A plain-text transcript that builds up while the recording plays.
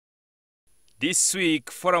This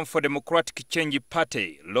week, Forum for Democratic Change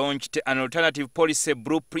Party launched an alternative policy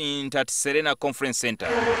blueprint at Serena Conference Center.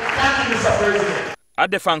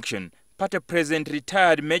 At the function, Party President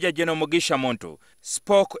Retired Major General Mugisha Muntu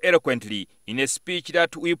spoke eloquently in a speech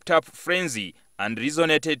that whipped up frenzy and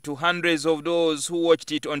resonated to hundreds of those who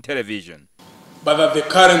watched it on television. But that the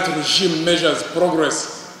current regime measures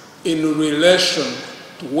progress in relation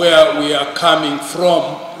to where we are coming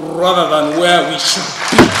from rather than where we should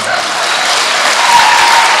be.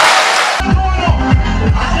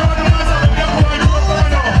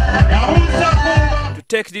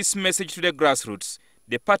 To take this message to the grassroots,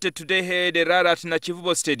 the party today held a rally at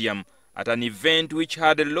Nakivubo Stadium at an event which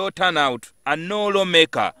had a low turnout and no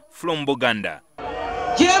lawmaker from Uganda. One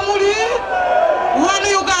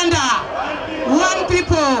Uganda, one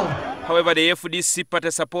people. However, the FDC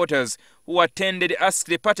party supporters who attended asked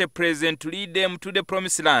the party president to lead them to the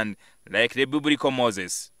promised land like the biblical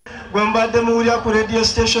Moses. Gwembadde muwulira ku radio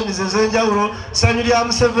station ez'enjawulo ssanyu lya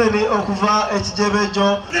Museveni okuva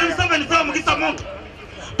ekijebejo. Museveni sa Mugisha Muntu.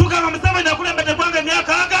 Tugamba Museveni akulembedde eggwanga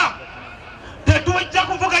emyaka aga. Tetujja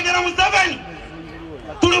kuvuganya na Museveni.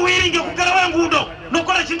 Tuli wiringi okugalawo enguudo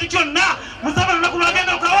n'okukola ekintu kyonna. Museveni olunaku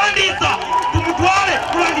lwagenda okukawandiisa tumutwale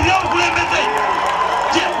kulangirira obukulembeze.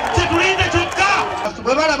 Kyetulinde kyokka.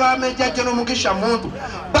 Bwe balaba Major General Mugisha Muntu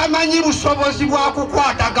bamanyi busobozi bwa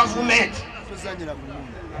kukwata gavumenti.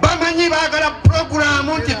 Bamanyi baagala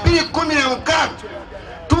programu nti 2016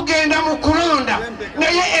 tugenda mu kulonda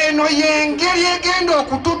naye eno y'engeri egenda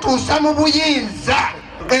okututuusa mu buyinza.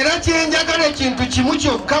 Era kyenjagala ekintu kimu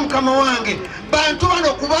kyokka mukama wange bantu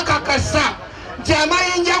bano kubakakasa nti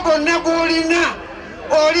amayinja gonna g'olina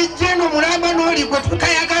oli jeno mulamba n'oli gwe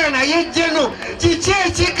tutayagala naye jeno kiki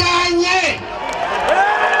ekiganye?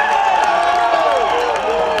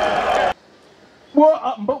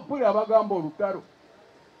 Mpulira abagamba olutalo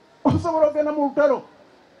osobola okugenda mu lutalo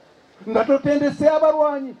nga totendese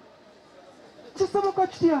abalwanyi kisoboka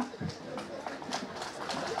kitya?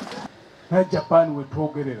 na Japan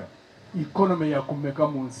wetwogerera ikonomi yakumeka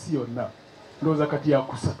mu nsi yonna ndowooza kati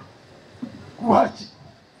yakusatu. Lwaki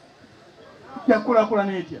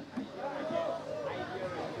yakulaakulana etya?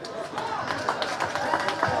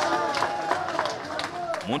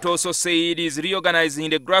 Muntu also said he is reorganizing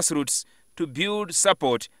the grassroots to build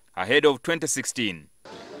support ahead of 2016.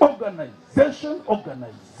 Organization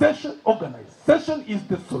is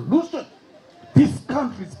the solution to this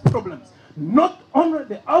country's problems. Not only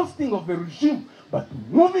the ousting of the regime, but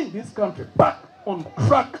moving this country back on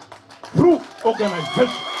track through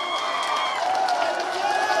organization.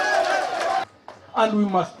 And we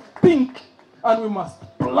must think, and we must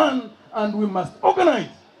plan, and we must organize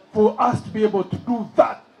for us to be able to do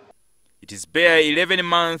that. It is bare 11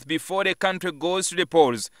 months before the country goes to the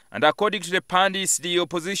polls, and according to the pundits, the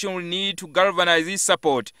opposition will need to galvanize its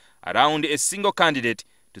support around a single candidate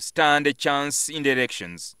to stand a chance in the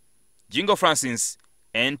elections. Jingo Francis,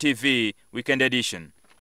 NTV Weekend Edition.